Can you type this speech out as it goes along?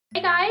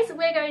Hey guys,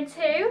 we're going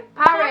to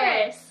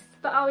Paris!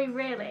 But are we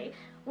really?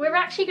 We're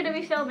actually going to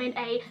be filming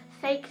a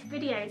fake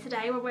video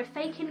today where we're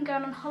faking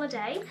going on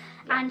holiday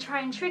and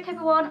try and trick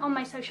everyone on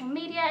my social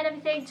media and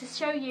everything to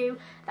show you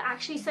that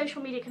actually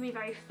social media can be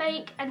very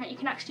fake and that you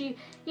can actually,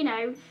 you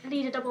know,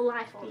 lead a double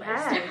life almost.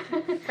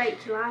 Yeah,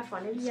 fake your life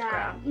on Instagram.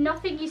 Yeah,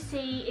 nothing you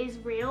see is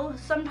real.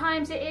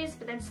 Sometimes it is,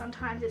 but then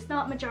sometimes it's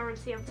not.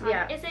 Majority of the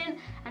time it isn't,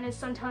 and there's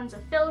sometimes a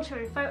filter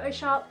in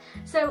Photoshop.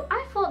 So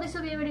I thought this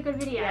would be a really good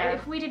video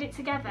if we did it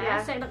together,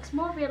 so it looks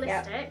more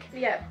realistic.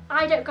 Yeah.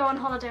 I don't go on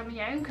holiday on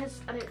my own because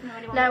I don't know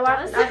anyone that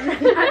does.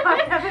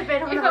 I've never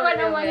been on if holiday. I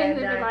went on my own,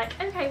 they'd be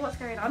like, okay, what's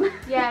going on?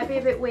 Yeah, it'd be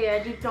a bit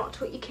weird. You've not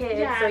took your kids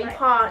or your like,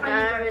 partner.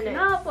 Are you broken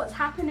up? What's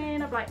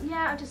happening? I'm like,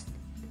 yeah, I've just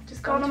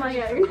gone on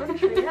my own.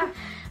 Country,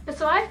 But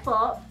so I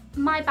thought,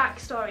 my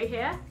backstory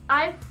here,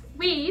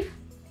 we've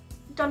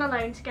done a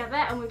loan together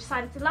and we've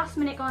decided to last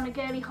minute go on a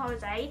girly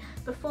holiday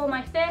before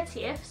my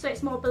 30th, so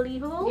it's more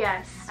believable.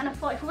 Yes. And I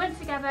thought if we went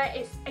together,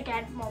 it's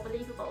again more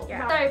believable.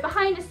 Yeah. So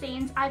behind the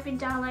scenes, I've been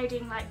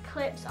downloading like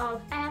clips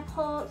of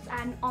airports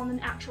and on an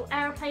actual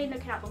aeroplane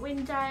looking out the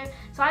window.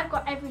 So I've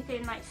got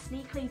everything like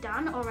sneakily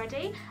done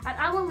already, and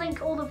I will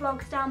link all the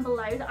vlogs down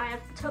below that I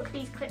have took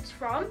these clips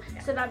from,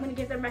 so that I'm going to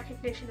give them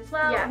recognition as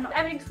well. Yeah.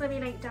 Everything's going to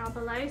be linked down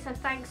below, so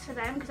thanks to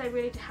them because they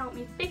really helped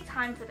me big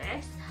time for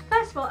this.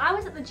 First of all, I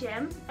was at the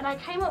gym and I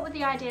came up with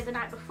the idea the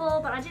night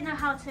before, but I didn't know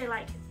how to,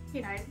 like,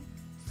 you know,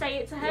 say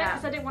it to her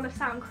because I didn't want to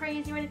sound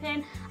crazy or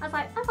anything. I was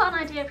like, I've got an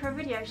idea for a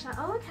video. She's like,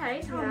 oh,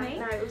 okay, tell me.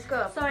 No, it was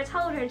good. So I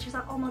told her and she was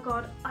like, oh my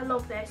god, I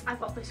love this. I've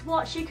got this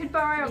watch you could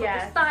borrow, I've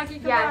got this bag you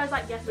could borrow. I was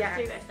like, yes, let's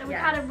do this. And we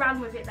kind of ran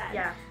with it then.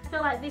 Yeah. I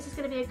feel like this is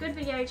going to be a good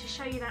video to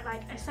show you that,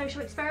 like, a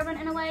social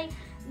experiment in a way,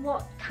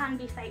 what can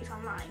be faked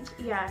online.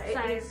 Yeah,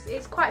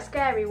 it's quite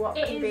scary what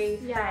can be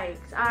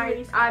faked.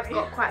 Really I've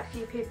got quite a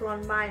few people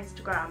on my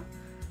Instagram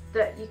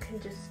that you can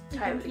just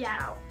totally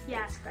tell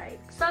it's fake.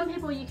 Some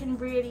people you can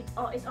really,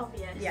 it's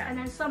obvious, and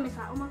then some it's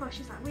like, oh my gosh,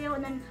 is that real?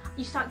 And then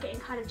you start getting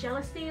kind of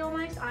jealousy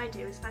almost. I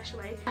do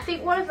especially. I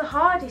think one of the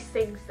hardest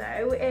things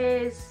though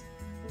is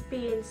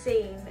being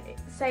seen.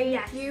 Say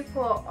if you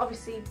put,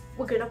 obviously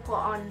we're going to put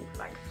on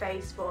like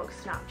Facebook,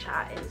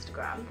 Snapchat,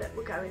 Instagram that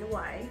we're going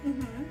away.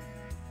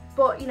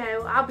 But you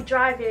know, I'll be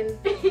driving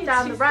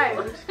down the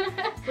road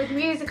with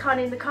music on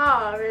in the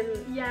car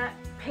and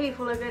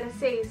people are going to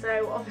see,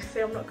 so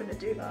obviously I'm not going to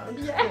do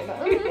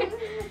that.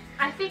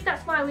 I think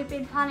that's why we've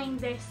been planning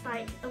this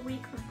like a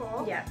week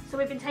before. So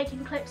we've been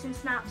taking clips and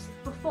snaps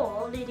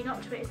before, leading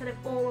up to it, instead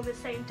of all on the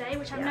same day,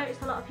 which I've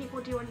noticed a lot of people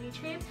do on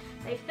YouTube.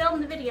 They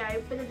film the video,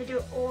 but then they do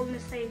it all on the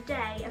same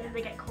day, and then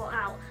they get caught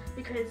out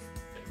because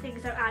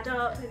things don't add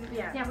up and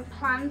they haven't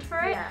planned for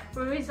it.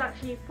 But we've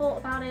actually thought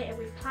about it and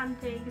we've planned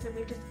things, and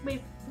we're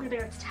going to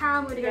go to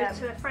town, we're going to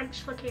go to a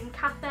French looking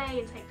cafe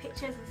and take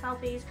pictures and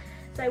selfies.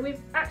 So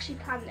we've actually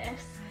planned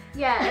this.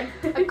 Yeah,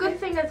 and a good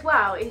thing as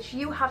well is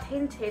you have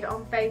hinted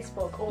on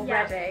Facebook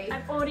already. Yeah,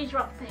 I've already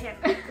dropped the hint.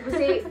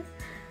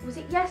 Was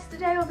it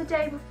yesterday or the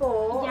day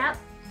before? Yep.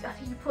 I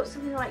think you put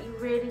something like you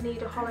really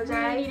need a holiday.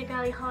 I really need a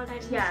girly holiday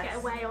to get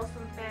away or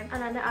something.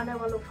 And I know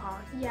I love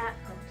hard. Yeah.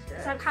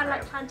 So I've kind of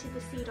like planted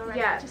the seed already,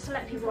 just to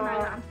let people know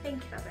that I'm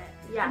thinking of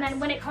it. And then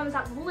when it comes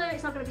out the blue,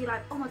 it's not going to be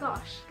like, oh my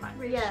gosh, like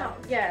really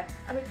shocked. Yeah.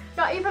 I mean,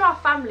 not even our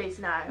families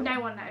know. No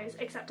one knows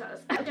except us.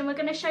 Then we're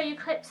going to show you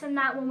clips and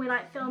that when we're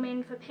like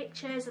filming for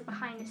pictures of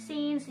behind the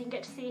scenes, so you can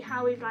get to see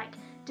how we've like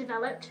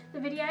developed the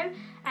video.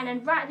 And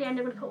then right at the end,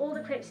 I'm going to put all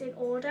the clips in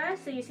order,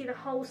 so you see the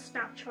whole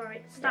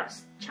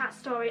Snapchat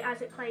story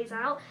as it plays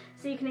out,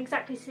 so you can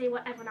exactly see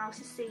what everyone else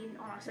has seen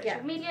on our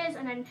social medias,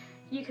 and then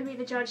you can be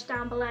the judge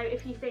down below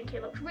if you think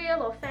it looked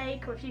real or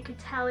fake, or if you could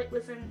tell it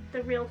wasn't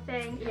the real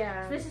thing.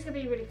 So this is going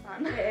to be really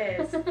fun. It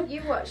is.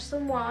 You watch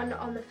someone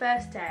on the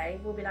first day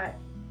will be like,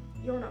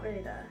 you're not really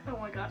there. Oh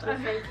my god. You're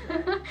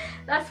faking it.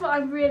 That's what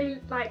I'm really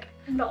like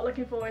not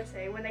looking forward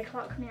to, when they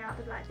clock me out.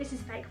 They're like, this is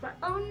fake. But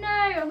oh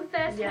no, on the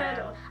first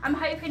hurdle. I'm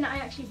hoping that I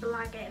actually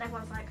blag it and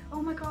everyone's like,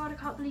 oh my god, I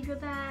can't believe you're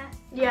there.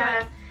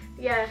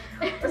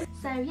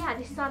 So yeah,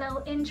 this is our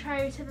little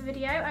intro to the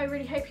video. I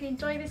really hope you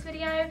enjoy this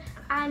video,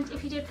 and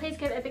if you do, please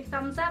give it a big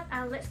thumbs up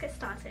and let's get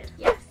started.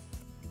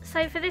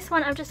 So for this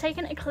one, I've just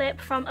taken a clip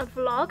from a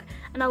vlog,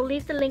 and I'll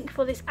leave the link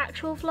for this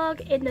actual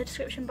vlog in the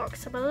description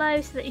box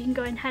below so that you can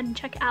go ahead and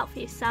check it out for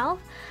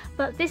yourself.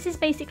 But this is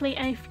basically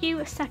a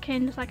few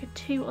seconds, like a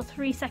 2 or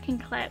 3 second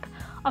clip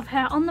of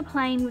her on the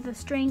plane with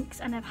her drinks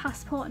and her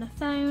passport and her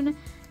phone.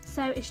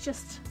 So it's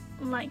just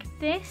like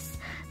this.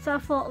 So I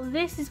thought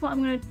this is what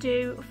I'm going to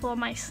do for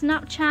my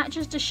Snapchat,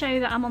 just to show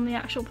that I'm on the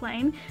actual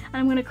plane. And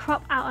I'm going to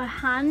crop out her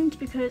hand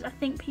because I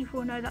think people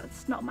will know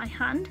that's not my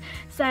hand.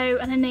 So,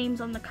 and her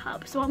name's on the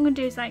cup. So what I'm going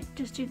to do is like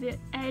just do the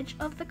edge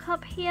of the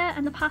cup here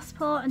and the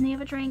passport and the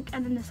other drink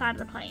and then the side of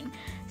the plane.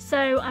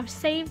 So I've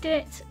saved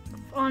it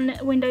on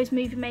Windows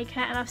Movie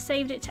Maker, and I've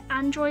saved it to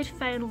Android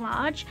phone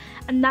large,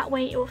 and that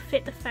way it will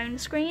fit the phone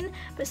screen,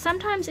 but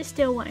sometimes it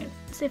still won't.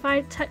 So if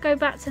I go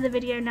back to the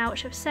video now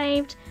which I've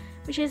saved,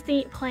 which is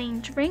the plain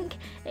drink,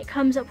 it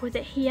comes up with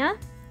it here,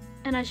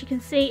 and as you can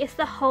see it's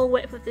the whole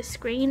width of the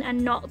screen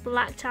and not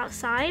blacked out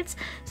sides,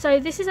 so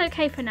this is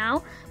okay for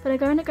now. But I'm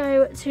going to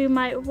go to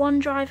my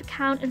OneDrive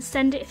account and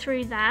send it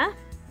through there.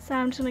 So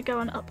I'm just going to go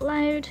on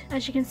upload.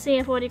 As you can see,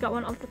 I've already got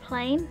one of the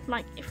plane,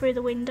 like through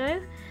the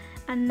window,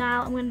 and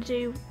now I'm going to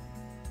do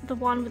the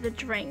one with the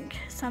drink.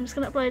 So I'm just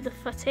going to upload the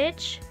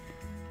footage,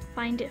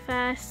 find it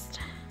first.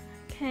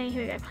 Okay,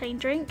 here we go, plain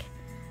drink,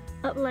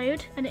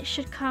 upload, and it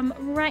should come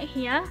right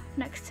here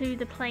next to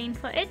the plain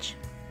footage.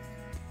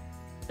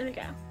 There we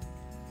go.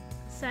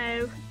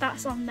 So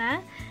that's on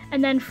there,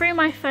 and then through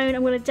my phone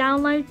I'm going to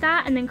download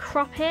that and then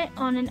crop it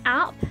on an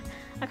app.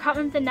 I can't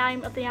remember the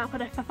name of the app,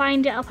 but if I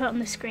find it I'll put it on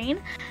the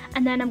screen,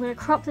 and then I'm going to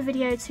crop the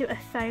video to a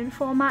phone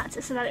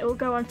format so that it will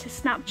go onto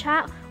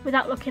Snapchat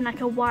without looking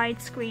like a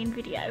widescreen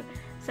video.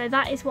 So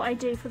that is what I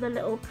do for the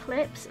little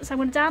clips. So I'm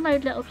going to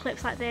download little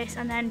clips like this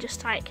and then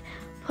just like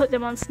put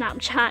them on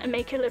Snapchat and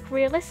make it look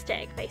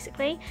realistic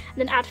basically, and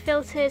then add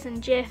filters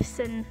and GIFs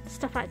and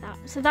stuff like that.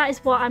 So that is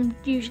what I'm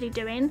usually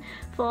doing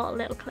for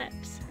little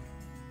clips.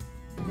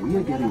 We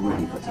are getting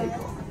ready for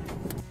takeoff.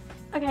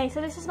 Okay,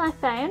 so this is my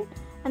phone,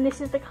 and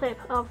this is the clip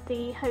of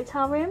the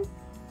hotel room,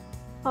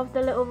 of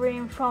the little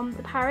room from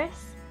the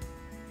Paris.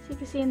 So you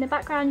can see in the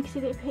background, you can see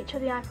the picture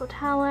of the Eiffel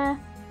Tower.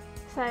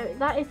 So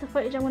that is the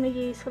footage I'm going to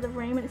use for the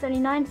room, and it's only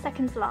 9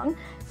 seconds long.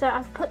 So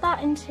I've put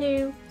that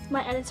into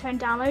my editor and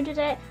downloaded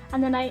it,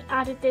 and then I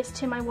added this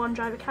to my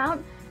OneDrive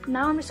account.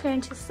 Now I'm just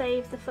going to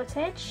save the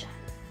footage.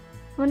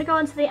 I'm going to go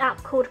onto the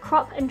app called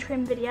Crop and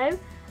Trim Video.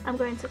 I'm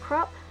going to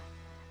crop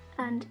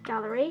and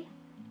gallery,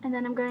 and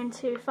then I'm going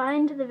to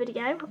find the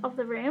video of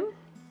the room.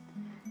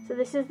 So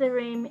this is the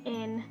room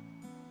in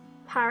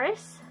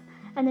Paris,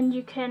 and then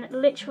you can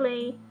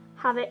literally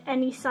have it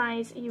any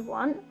size you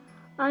want.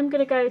 I'm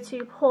going to go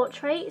to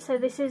portrait, so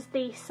this is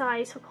the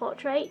size for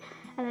portrait,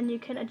 and then you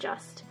can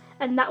adjust,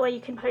 and that way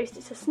you can post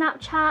it to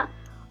Snapchat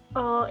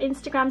or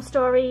Instagram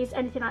stories,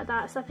 anything like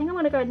that. So I think I'm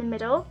going to go in the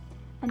middle,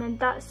 and then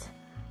that's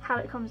how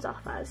it comes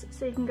off as.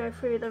 So you can go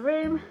through the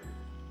room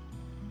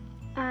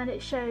and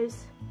it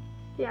shows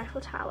the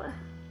Eiffel Tower.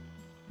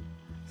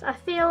 So I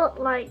feel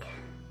like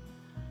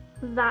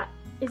that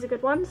is a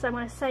good one, so I'm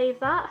going to save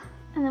that,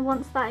 and then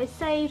once that is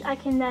saved I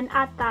can then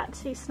add that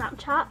to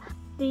Snapchat.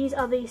 These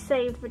are the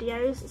saved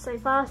videos so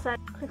far, so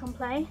click on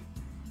play,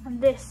 and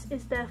this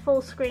is the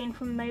full screen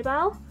from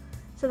mobile,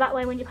 so that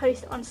way when you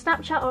post it on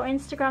Snapchat or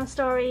Instagram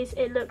stories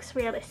it looks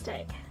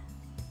realistic.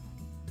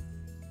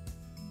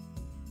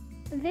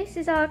 This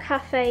is our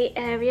cafe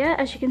area.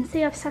 As you can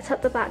see, I've set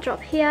up the backdrop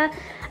here,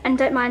 and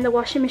don't mind the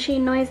washing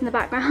machine noise in the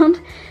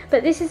background,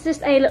 but this is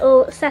just a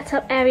little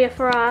setup area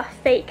for our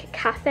fake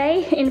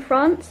cafe in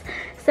France.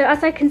 So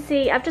as I can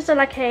see, I've just done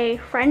like a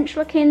French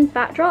looking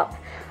backdrop,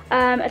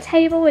 a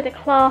table with a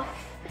cloth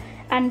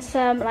and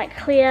some like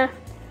clear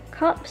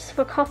cups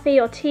for coffee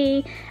or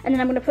tea, and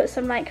then I'm going to put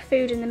some like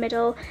food in the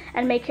middle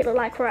and make it look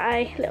like we're at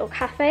a little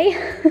cafe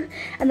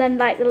and then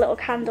like the little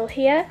candle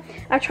here.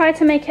 I tried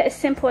to make it as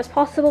simple as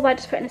possible by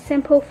just putting a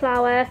simple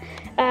flower,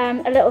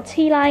 a little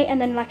tea light,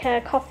 and then like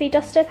a coffee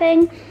duster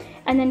thing,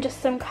 and then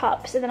just some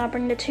cups, and then I'll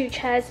bring the 2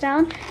 chairs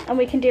down and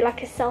we can do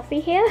like a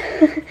selfie here.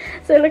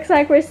 So it looks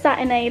like we're sat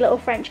in a little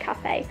French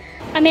cafe.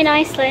 I'm in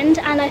Iceland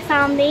and I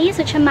found these,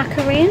 which are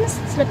macaroons,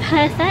 so they're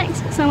perfect.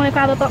 So I'm going to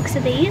grab a box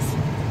of these.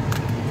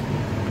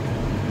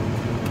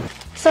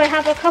 So I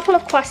have a couple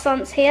of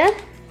croissants here,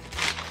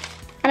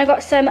 and I've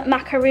got some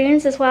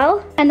macaroons as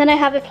well, and then I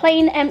have a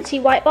plain empty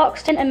white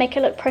box and make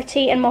it look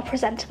pretty and more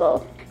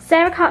presentable.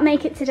 Sarah can't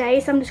make it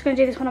today, so I'm just going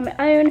to do this one on my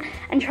own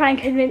and try and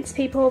convince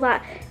people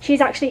that she's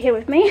actually here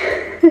with me.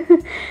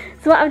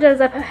 So what I've done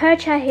is I put her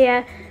chair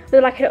here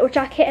with like a little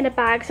jacket and a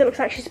bag, so it looks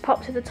like she's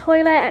popped to the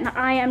toilet and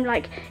I am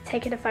like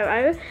taking a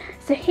photo.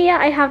 So here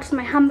I have just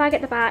my handbag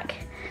at the back,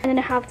 and then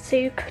I have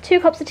two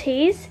cups of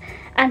teas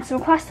and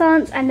some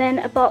croissants, and then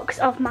a box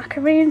of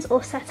macaroons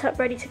all set up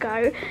ready to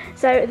go.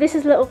 So this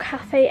is a little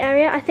cafe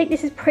area. I think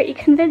this is pretty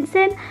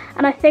convincing,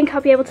 and I think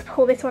I'll be able to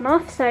pull this one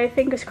off, so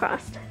fingers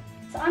crossed.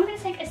 So I'm going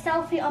to take a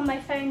selfie on my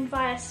phone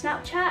via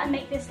Snapchat and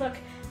make this look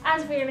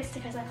as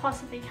realistic as I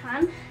possibly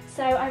can.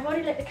 So I've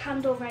already lit the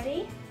candle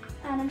ready,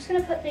 and I'm just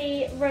going to put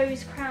the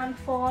rose crown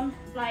fawn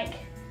like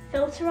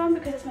filter on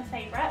because it's my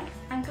favourite.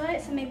 Angle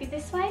it, so maybe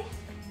this way.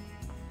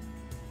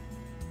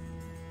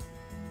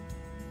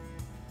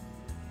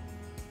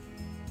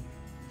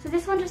 So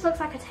this one just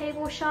looks like a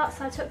table shot,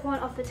 so I took one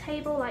off the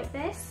table like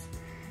this,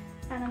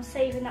 and I'm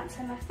saving that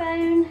to my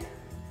phone.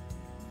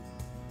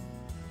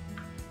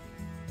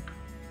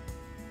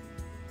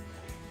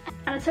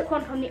 And I took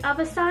one from the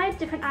other side,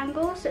 different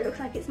angle, so it looks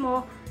like it's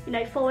more, you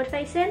know, forward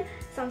facing,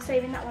 so I'm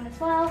saving that one as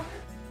well.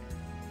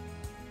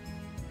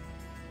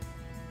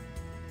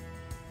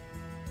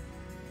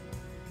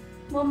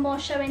 One more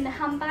showing the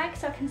handbag,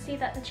 so I can see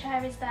that the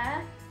chair is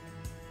there.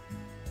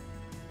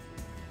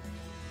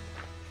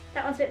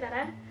 That one's a bit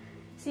better.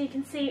 So you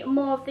can see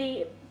more of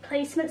the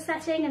placement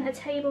setting and her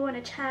table and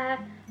a chair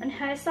on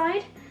her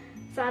side.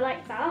 So I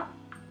like that.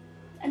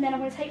 And then I'm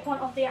going to take one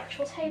off the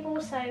actual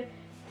table, so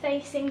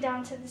facing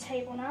down to the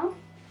table now.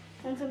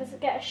 And I'm going to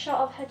get a shot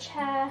of her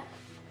chair.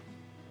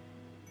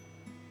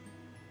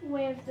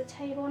 with the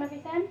table and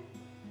everything.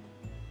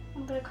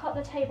 I'm going to cut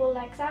the table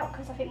legs out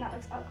because I think that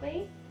looks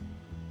ugly,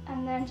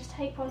 and then just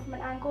take one from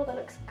an angle that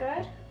looks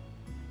good.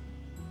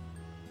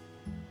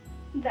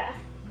 There.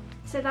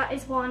 So that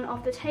is one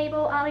of the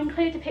table. I'll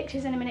include the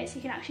pictures in a minute so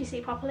you can actually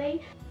see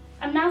properly.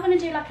 I'm now going to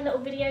do like a little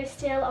video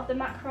still of the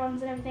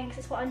macarons and everything because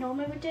it's what I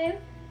normally would do.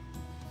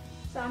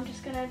 So I'm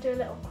just going to do a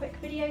little quick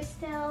video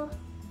still.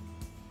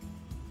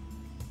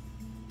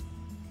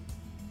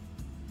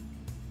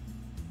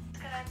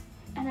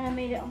 And then I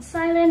made it on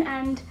silent,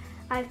 and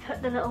I've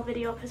put the little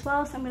video up as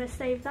well, so I'm going to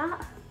save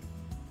that.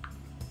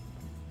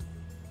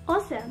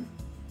 Awesome.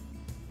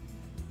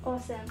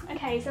 Awesome.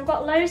 Okay, so I've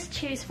got loads to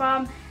choose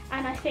from,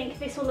 and I think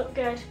this will look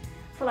good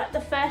for like the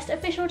first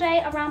official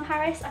day around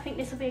Paris. I think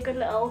this will be a good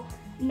little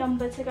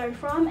number to go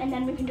from, and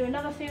then we can do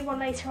another food one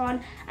later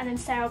on, and then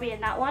Sarah will be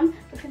in that one.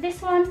 But for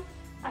this one,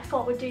 I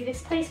thought we'd do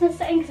this placement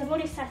setting because I've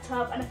already set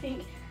up, and I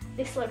think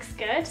this looks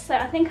good. So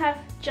I think I've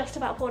just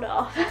about pulled it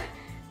off.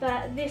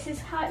 But this is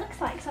how it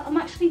looks like, so I'm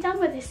actually done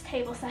with this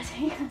table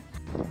setting.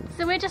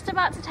 So we're just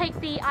about to take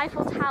the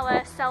Eiffel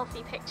Tower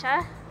selfie picture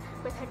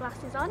with her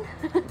glasses on.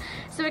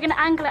 So we're going to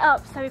angle it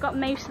up so we've got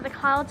most of the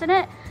clouds in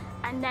it,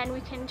 and then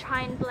we can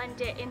try and blend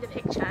it in the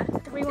picture.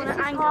 So we want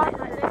to angle it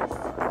like this.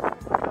 Oh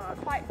my god,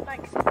 quite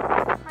like so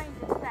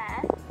behind us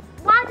there.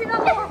 Why did I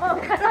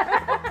look?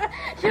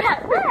 You're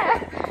like, where?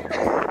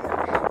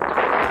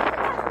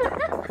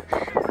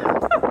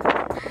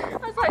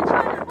 I was like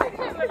trying to look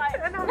at it, like,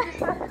 and I'm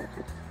just like,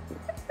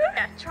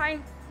 yeah, try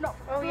and not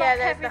block there's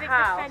the everything,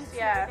 house, the fence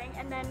yeah. and everything,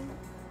 and then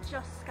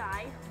just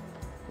sky.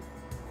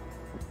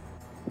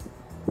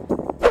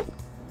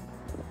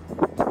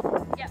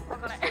 Yep, I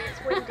got it.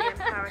 It's windy in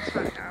Paris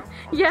right now.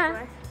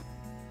 Yeah.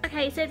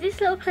 Okay, so this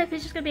little clip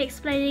is just going to be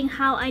explaining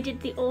how I did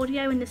the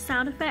audio and the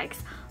sound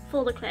effects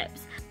for the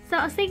clips. So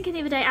I was thinking the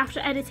other day after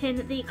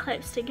editing the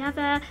clips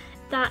together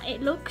that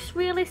it looks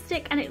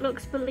realistic and it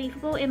looks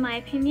believable in my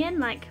opinion,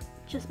 like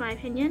just my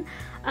opinion.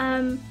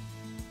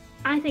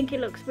 I think it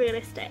looks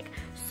realistic.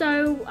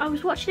 So I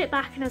was watching it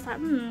back and I was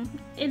like,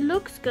 it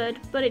looks good,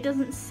 but it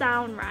doesn't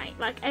sound right.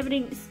 Like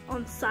everything's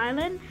on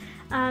silent.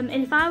 And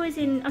if I was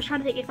trying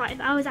to think if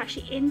I was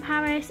actually in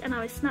Paris and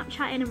I was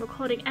Snapchatting and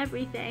recording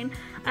everything,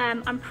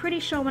 I'm pretty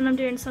sure when I'm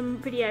doing some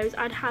videos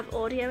I'd have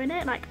audio in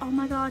it, like oh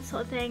my god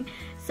sort of thing.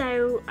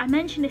 So I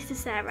mentioned this to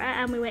Sarah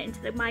and we went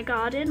into my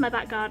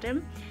back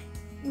garden,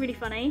 really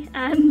funny,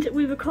 and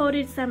we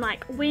recorded some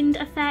like wind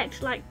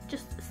effect, like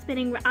just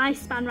spinning. I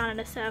span around in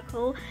a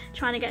circle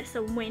trying to get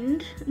some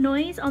wind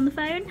noise on the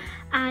phone,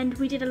 and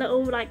we did a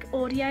little like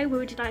audio where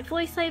we did like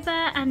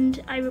voiceover,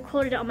 and I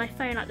recorded it on my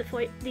phone, like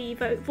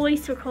the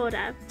voice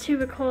recorder, to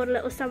record a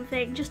little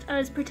something, just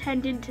us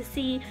pretending to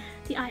see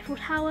the Eiffel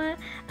Tower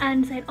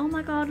and saying oh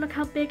my god look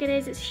how big it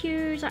is, it's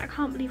huge, like I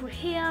can't believe we're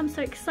here, I'm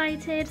so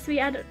excited. So we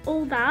added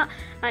all that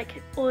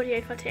like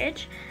audio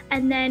footage,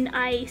 and then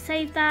I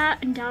saved that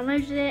and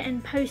downloaded it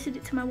and posted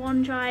it to my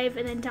OneDrive,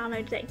 and then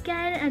downloaded it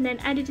again and then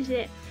edited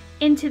it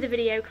into the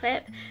video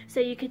clip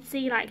so you could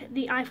see like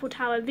the Eiffel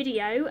Tower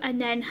video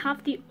and then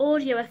have the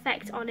audio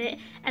effect on it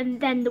and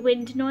then the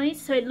wind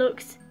noise so it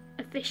looks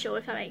official,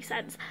 if that makes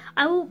sense.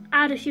 I will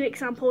add a few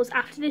examples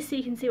after this so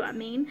you can see what I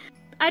mean.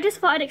 I just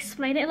thought I'd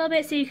explain it a little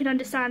bit so you can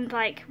understand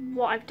like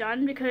what I've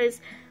done, because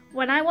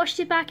when I watched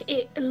it back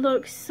it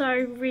looks so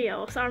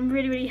real, so I'm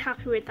really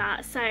happy with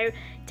that. So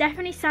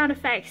definitely sound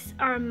effects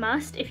are a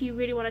must if you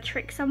really want to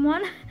trick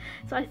someone.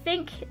 So I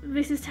think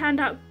this has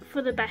turned out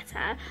for the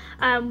better.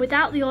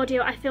 Without the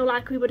audio I feel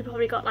like we would have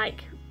probably got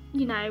like,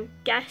 you know,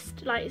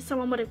 guessed, like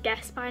someone would have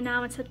guessed by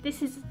now and said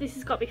this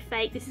has got to be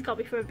fake, this has got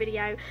to be for a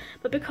video.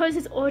 But because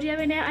there's audio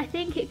in it I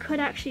think it could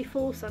actually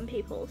fool some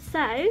people.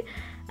 So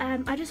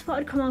I just thought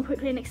I'd come on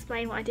quickly and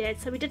explain what I did.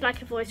 So we did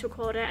like a voice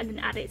recorder and then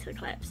add it to the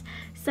clips.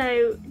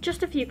 So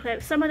just a few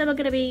clips, some of them are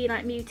going to be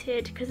like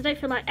muted because I don't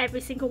feel like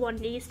every single one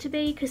needs to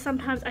be, because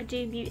sometimes I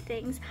do mute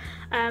things.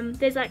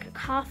 There's like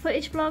car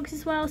footage vlogs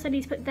as well, so I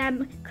need to put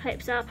them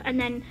clips up and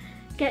then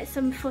get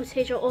some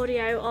footage or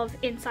audio of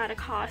inside a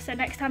car. So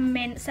next time I'm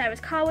in Sarah's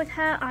car with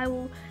her I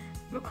will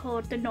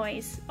record the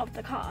noise of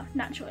the car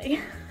naturally.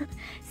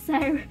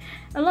 So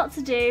a lot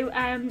to do.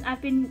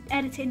 I've been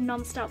editing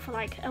non-stop for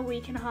like a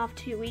week and a half,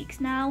 2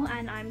 weeks now,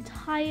 and I'm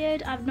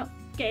tired. I'm not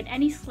getting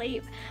any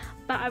sleep,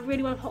 but I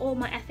really want to put all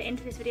my effort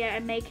into this video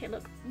and make it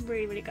look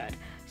really good.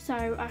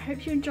 So I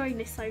hope you're enjoying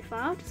this so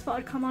far. Just thought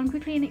I'd come on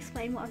quickly and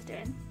explain what I was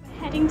doing. We're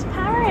heading to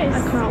Paris.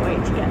 I can't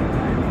wait to get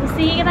there. We'll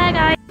see you there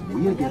guys.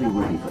 We are getting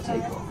ready for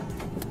takeoff.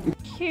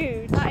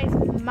 Huge. That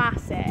is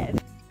massive.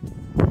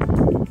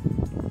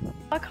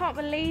 I can't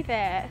believe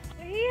it.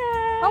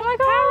 Yeah. Oh my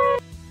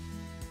god.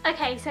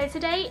 Okay, so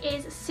today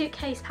is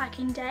suitcase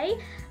packing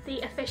day, the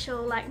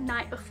official like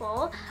night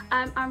before.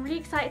 I'm really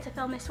excited to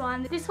film this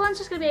one. This one's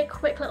just gonna be a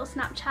quick little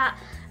Snapchat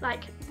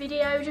like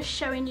video just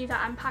showing you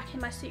that I'm packing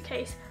my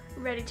suitcase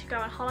ready to go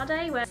on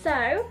holiday.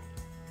 So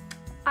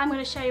I'm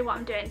going to show you what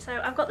I'm doing. So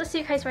I've got the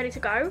suitcase ready to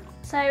go.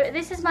 So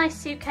this is my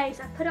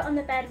suitcase. I put it on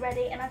the bed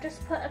ready and I've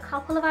just put a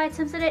couple of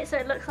items in it so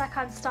it looks like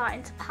I'm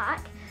starting to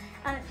pack.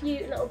 and a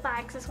few little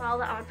bags as well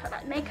that I would put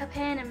like makeup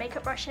in and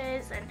makeup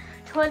brushes and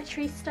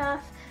toiletry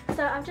stuff.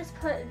 So I've just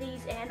put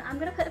these in. I'm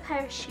going to put a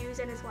pair of shoes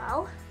in as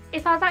well.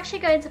 If I was actually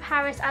going to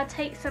Paris, I'd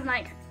take some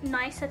like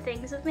nicer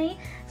things with me.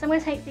 So I'm going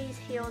to take these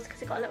heels because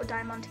they've got little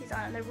diamantes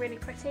on and they're really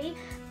pretty.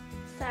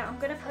 So I'm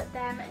going to put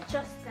them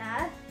just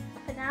there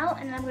for now,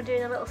 and then I'm going to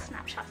do the little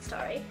Snapchat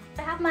story.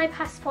 I have my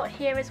passport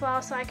here as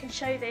well, so I can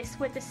show this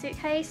with the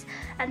suitcase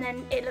and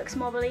then it looks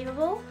more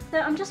believable. So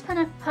I'm just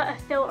going to put a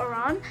filter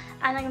on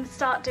and I'm going to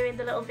start doing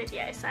the little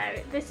video. So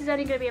this is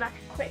only going to be like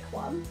a quick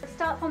one. I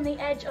start from the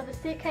edge of the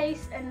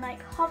suitcase and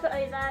like hover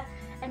over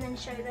and then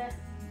show the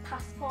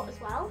passport as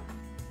well.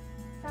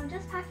 So I'm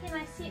just packing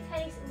my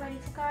suitcase ready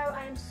to go.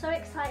 I am so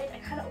excited, I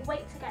cannot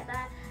wait to get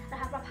there. I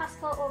have my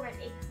passport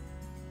already.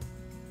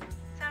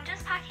 So I'm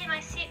just packing my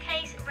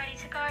suitcase ready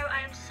to go.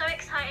 I am so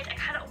excited, I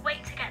cannot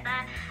wait to get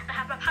there. I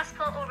have my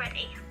passport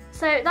already.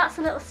 So that's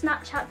a little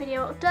Snapchat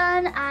video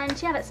done,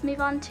 and yeah, let's move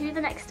on to the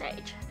next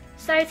stage.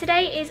 So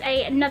today is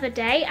another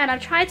day, and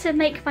I've tried to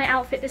make my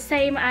outfit the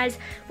same as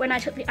when I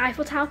took the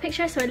Eiffel Tower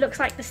picture, so it looks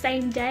like the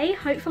same day,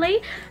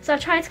 hopefully. So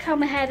I've tried to curl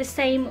my hair the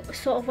same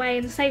sort of way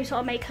and the same sort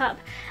of makeup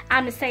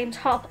and the same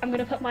top. I'm going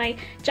to put my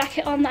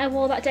jacket on that I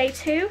wore that day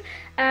too.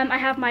 I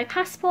have my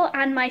passport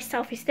and my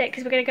selfie stick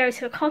because we're going to go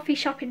to a coffee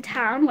shop in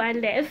town where I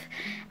live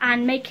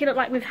and make it look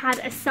like we've had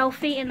a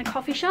selfie in the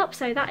coffee shop.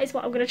 So that is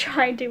what I'm going to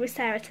try and do with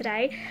Sarah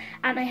today.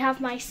 And I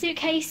have my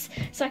suitcase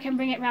so I can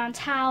bring it around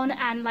town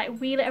and like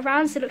wheel it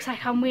around so it looks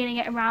like I'm wheeling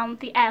it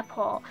around the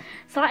airport.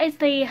 So that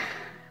is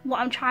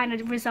what I'm trying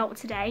to result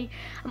today.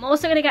 I'm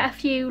also going to get a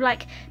few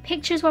like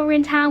pictures while we're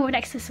in town. We're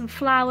next to some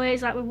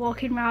flowers, like we're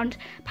walking around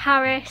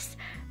Paris,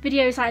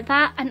 videos like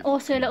that, and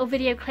also a little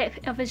video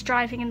clip of us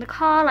driving in the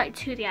car like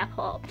to the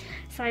airport.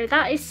 So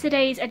that is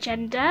today's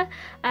agenda.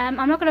 I'm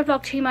not going to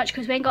vlog too much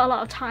because we ain't got a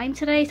lot of time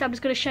today, so I'm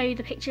just going to show you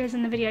the pictures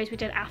and the videos we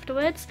did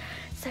afterwards.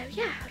 So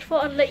yeah, I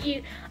thought I'd let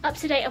you up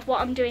to date of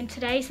what I'm doing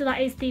today. So that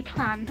is the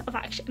plan of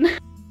action.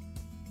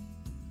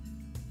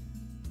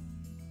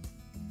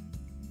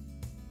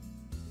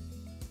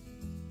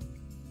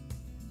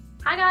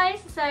 Hi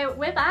guys, so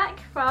we're back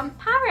from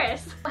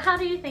Paris. How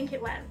do you think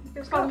it went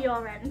from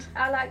your end?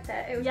 I liked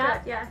it. It was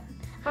good, yeah.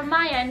 From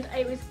my end,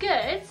 it was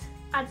good,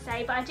 I'd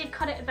say, but I did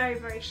cut it very,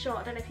 very short.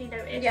 I don't know if you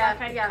noticed. Yeah,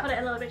 like I cut it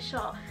a little bit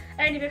short,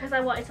 only because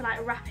I wanted to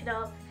like wrap it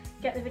up,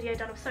 get the video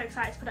done. I'm so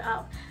excited to put it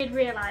up. I did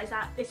realise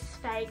that this is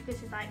fake.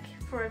 This is like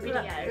for a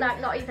video. Like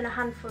not even a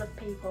handful of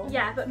people.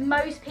 Yeah, but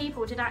most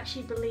people did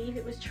actually believe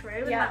it was true.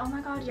 And like, oh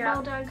my god,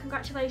 well done,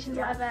 congratulations,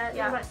 whatever.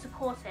 They were like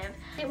supportive.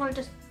 I didn't want to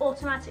just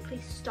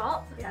automatically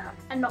stop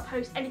and not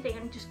post anything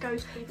and just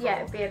ghost people.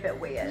 Yeah, it'd be a bit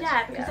weird.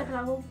 Yeah, because they'd be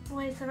like, well,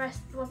 where's the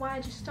rest? Well, why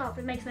did you stop?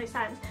 It makes no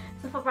sense.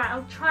 So I thought, right,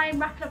 I'll try and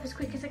wrap it up as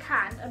quick as I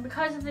can. And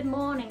because of the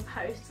morning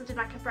posts, I did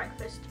like a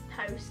breakfast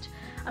post.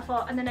 I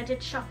thought, and then I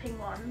did shopping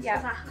ones.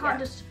 Yeah. I can't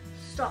just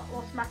stop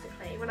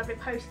automatically when I've been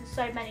posting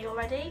so many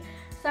already.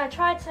 So I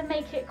tried to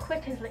make it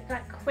quickly. So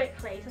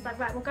I was like,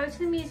 right, we'll go to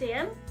the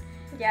museum.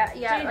 Do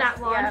that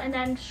one, and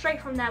then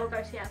straight from there we'll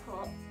go to the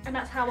airport. And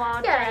that's how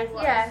our day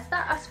was. Yeah,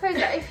 I suppose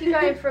that if you're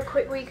going for a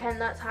quick weekend,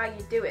 that's how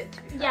you do it.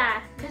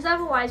 Yeah, because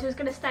otherwise we was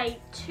going to stay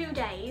 2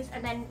 days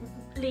and then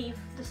leave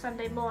the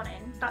Sunday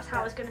morning. That's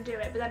how I was going to do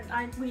it. But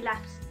then we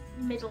left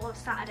middle of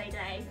Saturday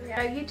day.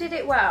 Yeah, you did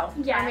it well.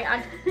 Yeah.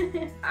 I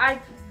mean, I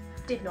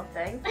did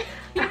nothing.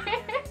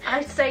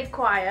 I stayed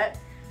quiet.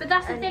 But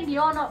that's the thing,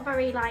 you're not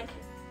very like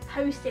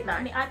posting.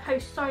 I mean, I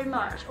post so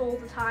much all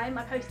the time.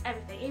 I post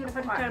everything, even if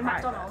I just go to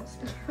McDonald's.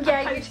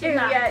 Yeah, you do.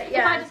 Yeah.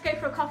 If I just go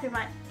for a coffee, I'm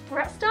like, we're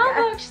at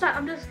Starbucks. She's like,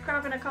 I'm just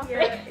grabbing a coffee.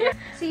 Yeah.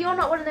 So you're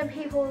not one of them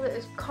people that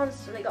has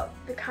constantly got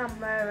the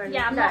camera and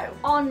I'm not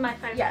on my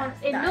phone. Yeah,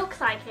 it looks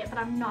like it, but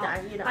I'm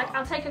not. No, you're not. Like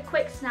I'll take a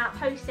quick snap,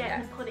 post it,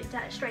 and put it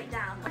straight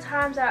down.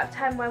 Times out of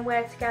 10 when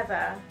we're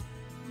together,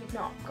 you've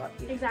not got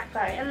your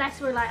phone. Unless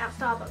we're like at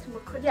Starbucks and we're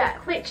quick.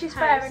 Which is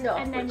fair enough.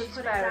 And then we put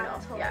it down.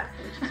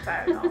 Which is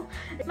fair enough.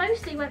 It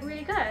mostly went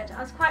really good.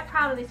 I was quite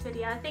proud of this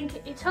video. I think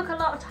it took a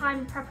lot of time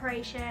and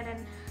preparation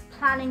and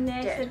planning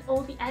this and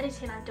all the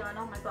editing I've done.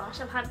 Oh my gosh,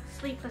 I've had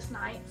sleepless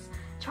nights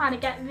trying to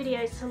get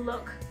videos to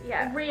look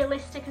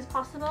realistic as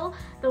possible.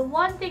 The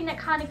one thing that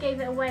kind of gave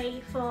it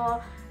away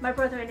for my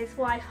brother and his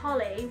wife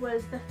Holly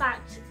was the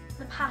fact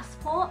the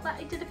passport that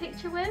I did a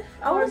picture with.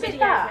 Oh, was it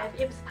that?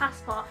 It was a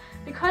passport.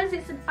 Because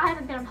I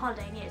haven't been on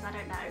holiday in years, I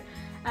don't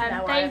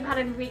know. They've had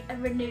a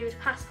renewed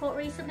passport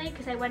recently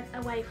because they went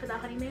away for their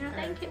honeymoon,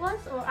 I think it was,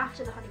 or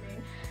after the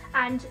honeymoon.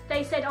 And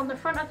they said on the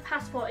front of the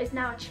passport is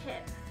now a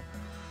chip.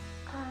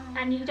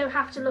 And you don't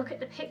have to look at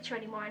the picture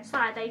anymore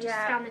inside, they just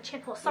scan the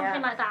chip or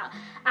something like that.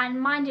 And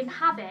mine didn't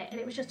have it, and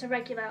it was just a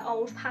regular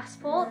old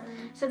passport.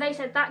 So they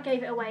said that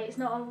gave it away, it's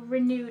not a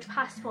renewed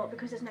passport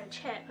because there's no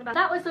chip. But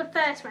that was the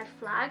first red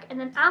flag, and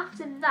then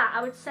after that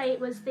I would say it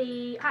was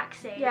the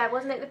taxi. Yeah,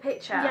 wasn't it the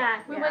picture?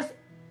 Yeah, we was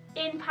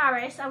in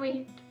Paris and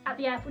we at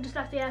the airport, just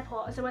left the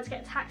airport, so I went to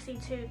get a taxi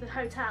to the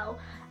hotel,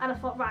 and I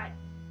thought, right,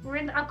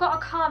 I've got a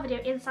car video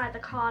inside the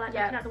car, like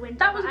looking out the window.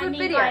 That was a good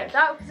video.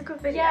 That was a good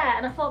video. Yeah,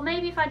 and I thought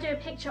maybe if I do a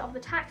picture of the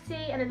taxi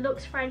and it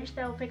looks French,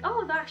 they'll think,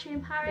 oh, they're actually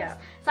in Paris. Yeah.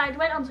 So I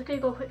went onto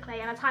Google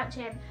quickly and I typed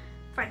in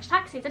French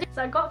taxis.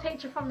 So I got a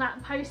picture from that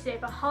and posted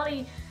it, but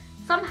Holly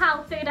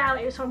somehow figured out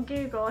it was from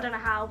Google. I don't know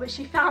how, but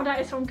she found out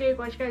it's from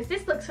Google and she goes,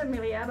 this looks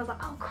familiar. And I was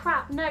like, oh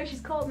crap, no,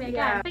 she's caught me again.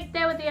 Yeah. I think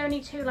they were the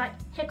only two like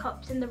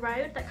hiccups in the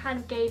road that kind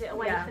of gave it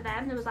away for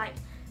them. It was like,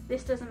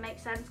 this doesn't make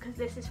sense because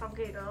this is from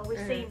Google. We've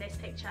seen this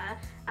picture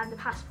and the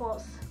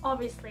passport's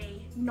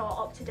obviously not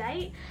up to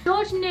date.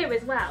 George knew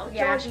as well.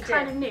 Yeah, George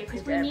kind of knew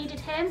because we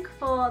needed him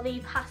for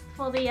the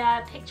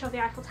picture of the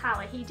Eiffel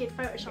Tower. He did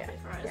Photoshop it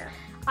for us. Yeah.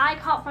 I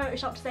can't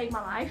Photoshop to save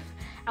my life,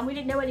 and we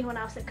didn't know anyone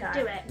else that could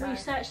do it. We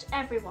searched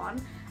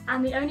everyone,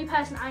 and the only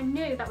person I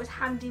knew that was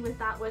handy with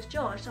that was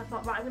George. So I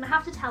thought, right, I'm gonna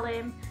have to tell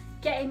him,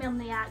 get him on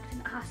the act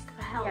and ask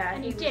for help. Yeah,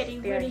 and he did. He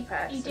really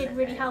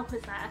helped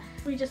us there.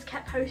 We just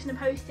kept posting and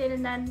posting,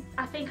 and then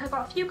I think I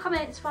got a few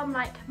comments from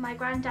like my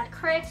granddad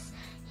Chris.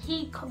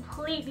 He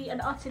completely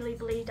and utterly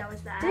believed I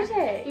was there. Did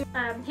he?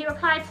 He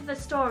replied to the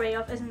story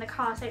of us in the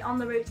car saying on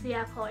the route to the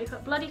airport. He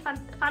put bloody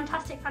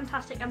fantastic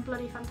and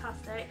bloody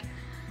fantastic.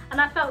 And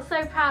I felt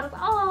so proud. I was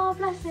like, oh,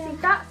 bless him. See,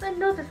 that's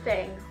another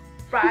thing,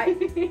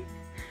 right?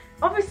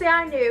 Obviously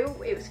I knew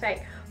it was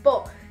fake,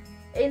 but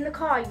in the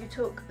car you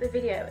took the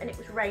video and it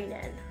was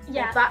raining.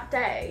 Yeah. Well, that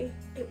day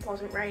it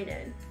wasn't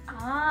raining.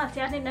 Ah,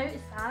 see, I didn't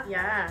notice that.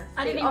 Yeah. See,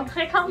 I didn't even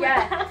click on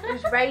that. Yeah, it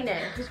was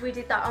raining because we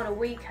did that on a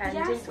weekend,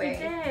 didn't we? Yes,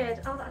 we did.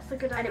 Oh, that's a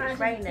good idea. And it was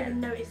raining. I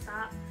didn't notice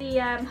that. The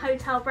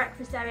hotel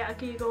breakfast area I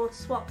googled,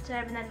 swapped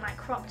them, and then like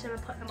cropped them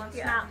and put them on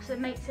Snap, so it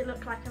makes it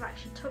look like I've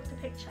actually took the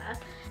picture.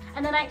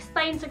 And then I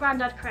explained to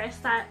Grandad Chris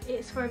that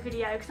it's for a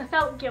video because I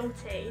felt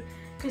guilty.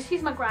 Because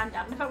he's my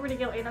granddad and I felt really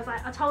guilty, and I was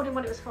like, I told him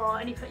what it was for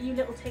and he put, you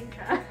little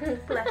tinker.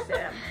 Bless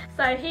him.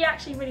 So he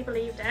actually really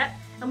believed it,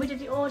 and we did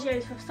the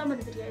audios for some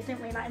of the videos,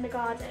 didn't we, like in the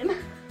garden.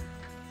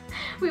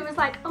 We was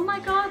like, oh my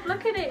god,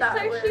 look at it, that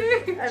so was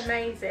huge.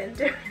 Amazing.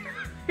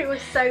 It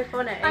was so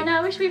funny. I know,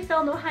 I wish we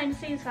filmed the behind the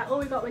scenes for that. All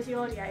we got was the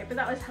audio, but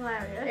that was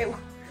hilarious. It was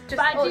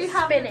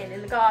just spinning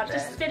in the garden.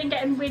 Just spinning,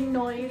 getting wind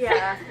noise.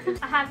 Yeah.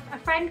 I have a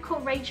friend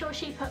called Rachel,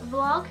 she put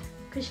vlog,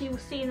 because she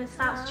was seeing the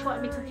snaps, she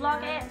wanted me to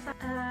vlog it.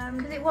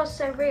 Because it was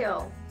so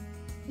real.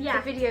 Yeah.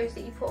 The videos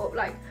that you put up,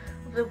 like,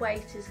 of the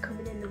waiters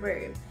coming in the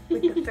room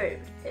with the food,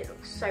 it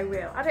looks so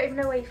real. I don't even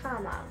know where you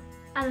found that.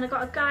 And then I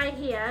got a guy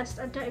here,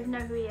 I don't even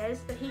know who he is,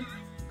 but he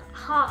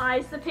heart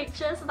eyes the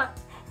picture, so like,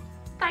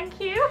 thank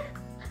you.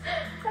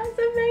 That's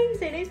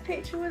amazing, his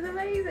picture was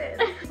amazing.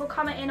 People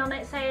commenting on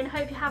it saying,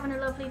 hope you're having a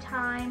lovely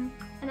time.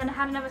 And then I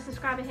had another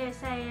subscriber here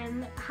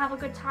saying, have a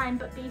good time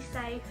but be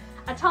safe.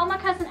 I told my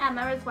cousin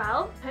Emma as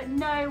well, but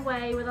no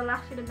way, with a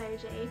laughing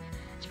emoji.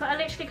 She put, I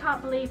literally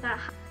can't believe that.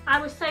 I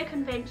was so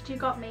convinced you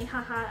got me,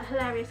 haha,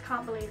 hilarious,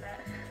 can't believe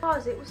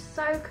it. It was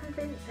so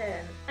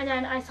convincing. And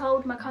then I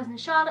told my cousin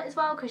Charlotte as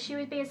well, because she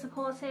was being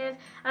supportive,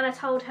 and I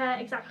told her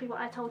exactly what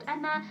I told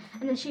Emma,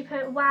 and then she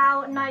put,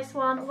 wow, nice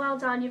one, well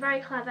done, you're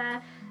very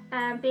clever,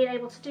 being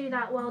able to do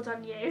that, well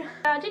done you.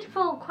 I did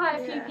fool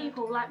quite a few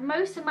people, like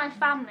most of my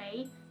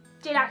family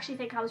did actually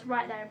think I was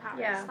right there in Paris.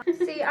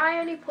 Yeah. See, I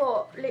only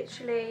put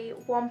literally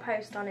one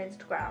post on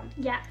Instagram.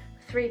 Yeah.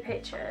 3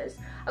 pictures.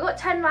 I got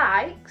 10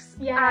 likes.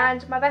 Yeah.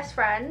 And my best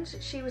friend,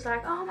 she was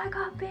like, oh my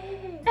god,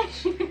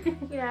 bitch.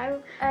 You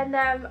know. And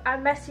I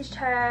messaged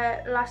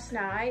her last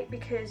night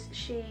because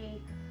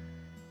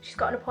she's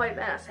got an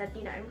appointment. I said,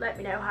 you know, let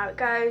me know how it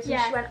goes.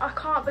 And she went, I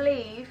can't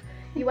believe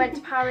you went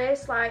to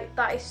Paris. Like,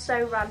 that is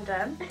so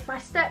random. My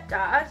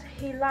stepdad,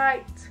 he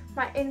liked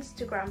my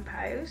Instagram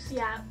post.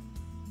 Yeah.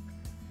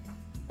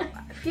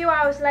 A few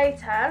hours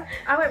later,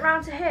 I went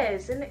round to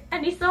his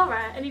and he saw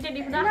it and he didn't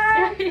even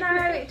ask. No,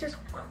 it just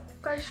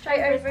goes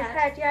straight over his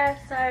head. Yeah,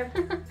 so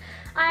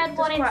I had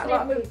one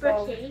incident with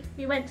Brookie.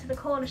 We went to the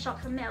corner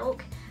shop for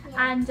milk,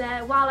 and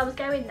while I was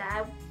going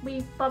there,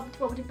 we bumped,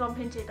 well, we didn't bump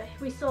into, but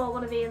we saw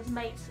one of Ian's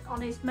mates on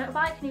his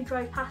motorbike, and he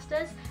drove past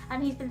us,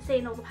 and he's been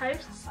seeing all the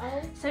posts.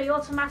 So he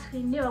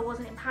automatically knew I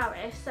wasn't in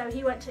Paris, so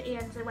he went to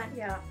Ian's and went,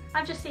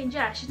 I've just seen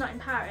Jess, she's not in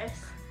Paris.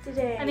 Did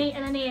he?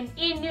 And then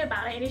Ian knew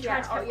about it and he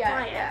tried to keep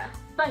quiet. Yeah.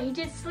 But he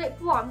did slip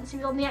once. He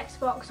was on the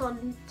Xbox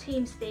on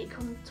TeamSpeak,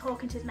 on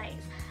talking to his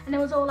mates, and it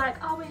was all like,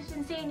 "Oh, we've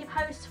been seeing your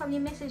posts from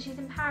your missus. She's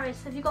in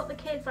Paris. Have you got the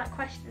kids?" Like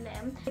questioning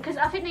him, because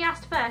I think they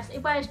asked first,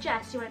 "Where's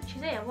Jess?" He went,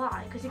 "She's here."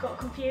 Why? Because he got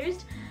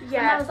confused.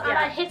 Yeah. And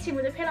I hit him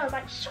with a pin. I was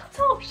like, "Shut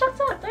up! Don't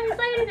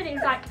say anything." He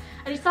was like,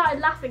 and he started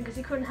laughing because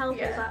he couldn't help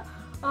it. He was like,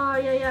 oh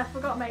yeah, I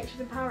forgot, mate, she's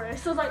in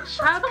Paris. I was like,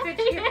 shut up. How could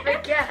you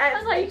forget? I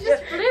was like, you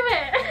just blew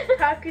it.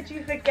 How could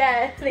you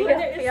forget that your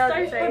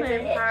fiance is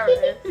in Paris?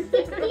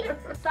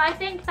 So But I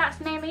think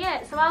that's mainly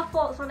it. So our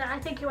thoughts on it, I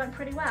think it went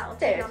pretty well, to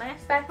be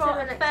honest. Better For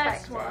than the expected.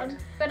 first one, I'm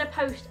going to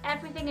post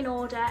everything in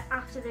order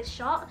after this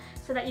shot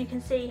so that you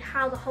can see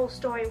how the whole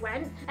story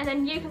went. And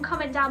then you can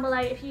comment down below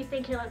if you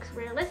think it looks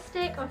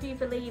realistic or if you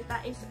believe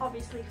that it's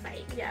obviously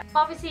fake. Yeah.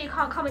 Obviously you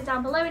can't comment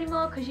down below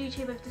anymore because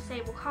YouTube have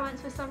disabled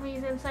comments for some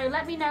reason. So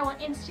let me know on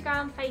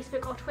Instagram,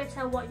 Facebook or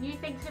Twitter what you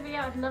think of the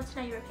video. I'd love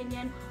to know your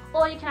opinion.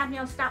 Or you can add me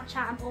on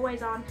Snapchat, I'm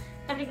always on.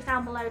 Everything's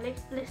down below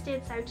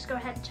listed, so just go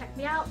ahead and check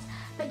me out.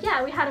 But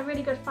yeah, we had a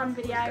really good fun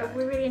video.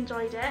 We really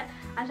enjoyed it.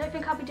 I don't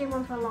think I'll be doing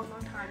one for a long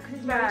time because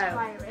it's very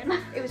tiring.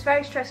 It was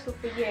very stressful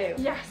for you.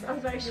 Yes, I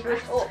was very You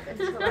stressed. were up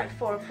until like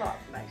 4 o'clock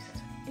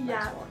most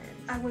mornings.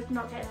 I was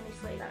not getting any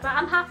sleep. But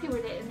I'm happy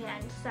with it in the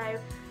end. So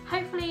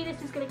hopefully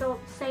this is going to go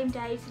up the same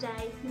day today.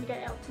 I'm going to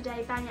get it up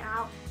today, bang it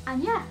out.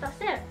 And yeah, that's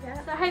it.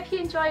 Yeah. So I hope you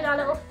enjoyed our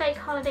little fake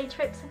holiday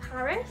trip to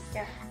Paris.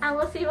 Yeah. And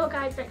we'll see you all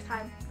guys next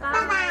time. Bye.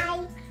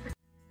 Bye-bye.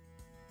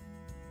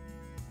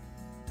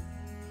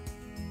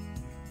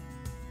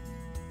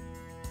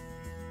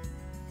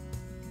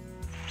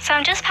 So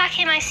I'm just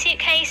packing my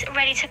suitcase,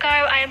 ready to go.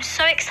 I am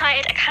so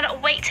excited, I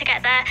cannot wait to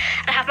get there.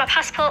 And I have my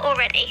passport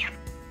already.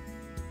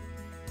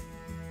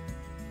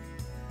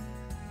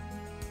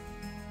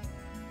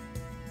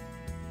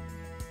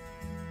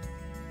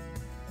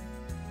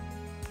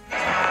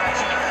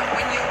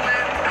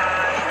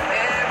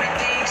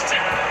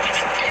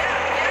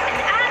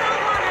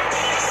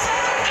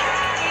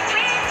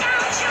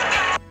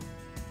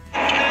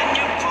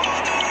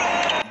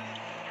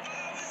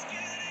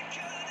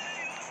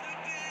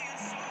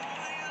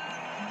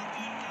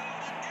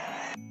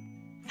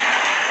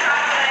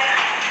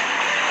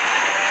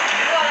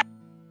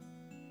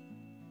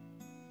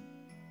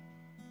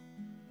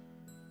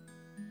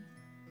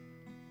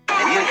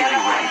 We are getting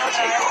ready for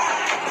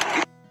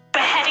takeoff.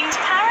 We're heading to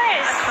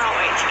Paris. I can't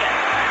wait to get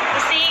there.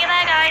 We'll see you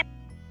there, guys.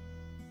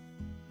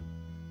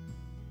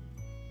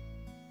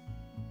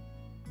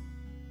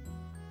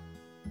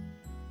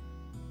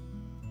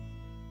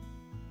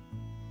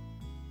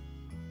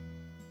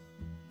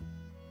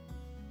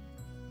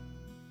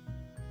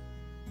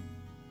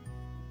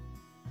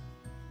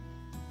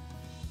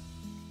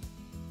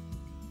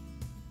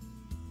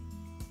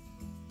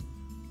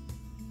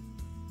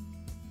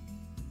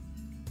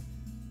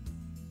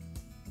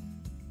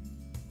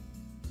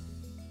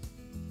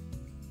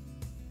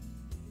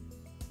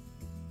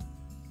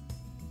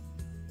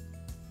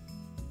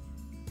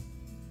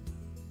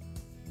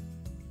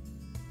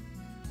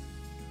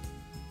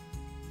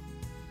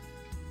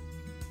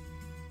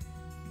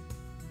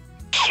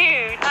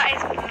 Huge. That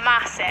is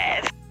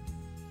massive.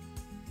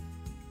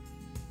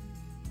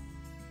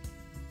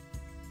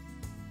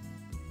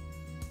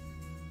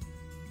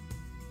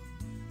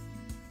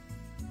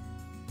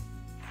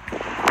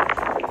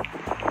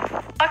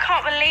 I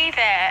can't believe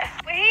it.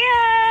 We're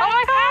here. Oh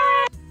my god.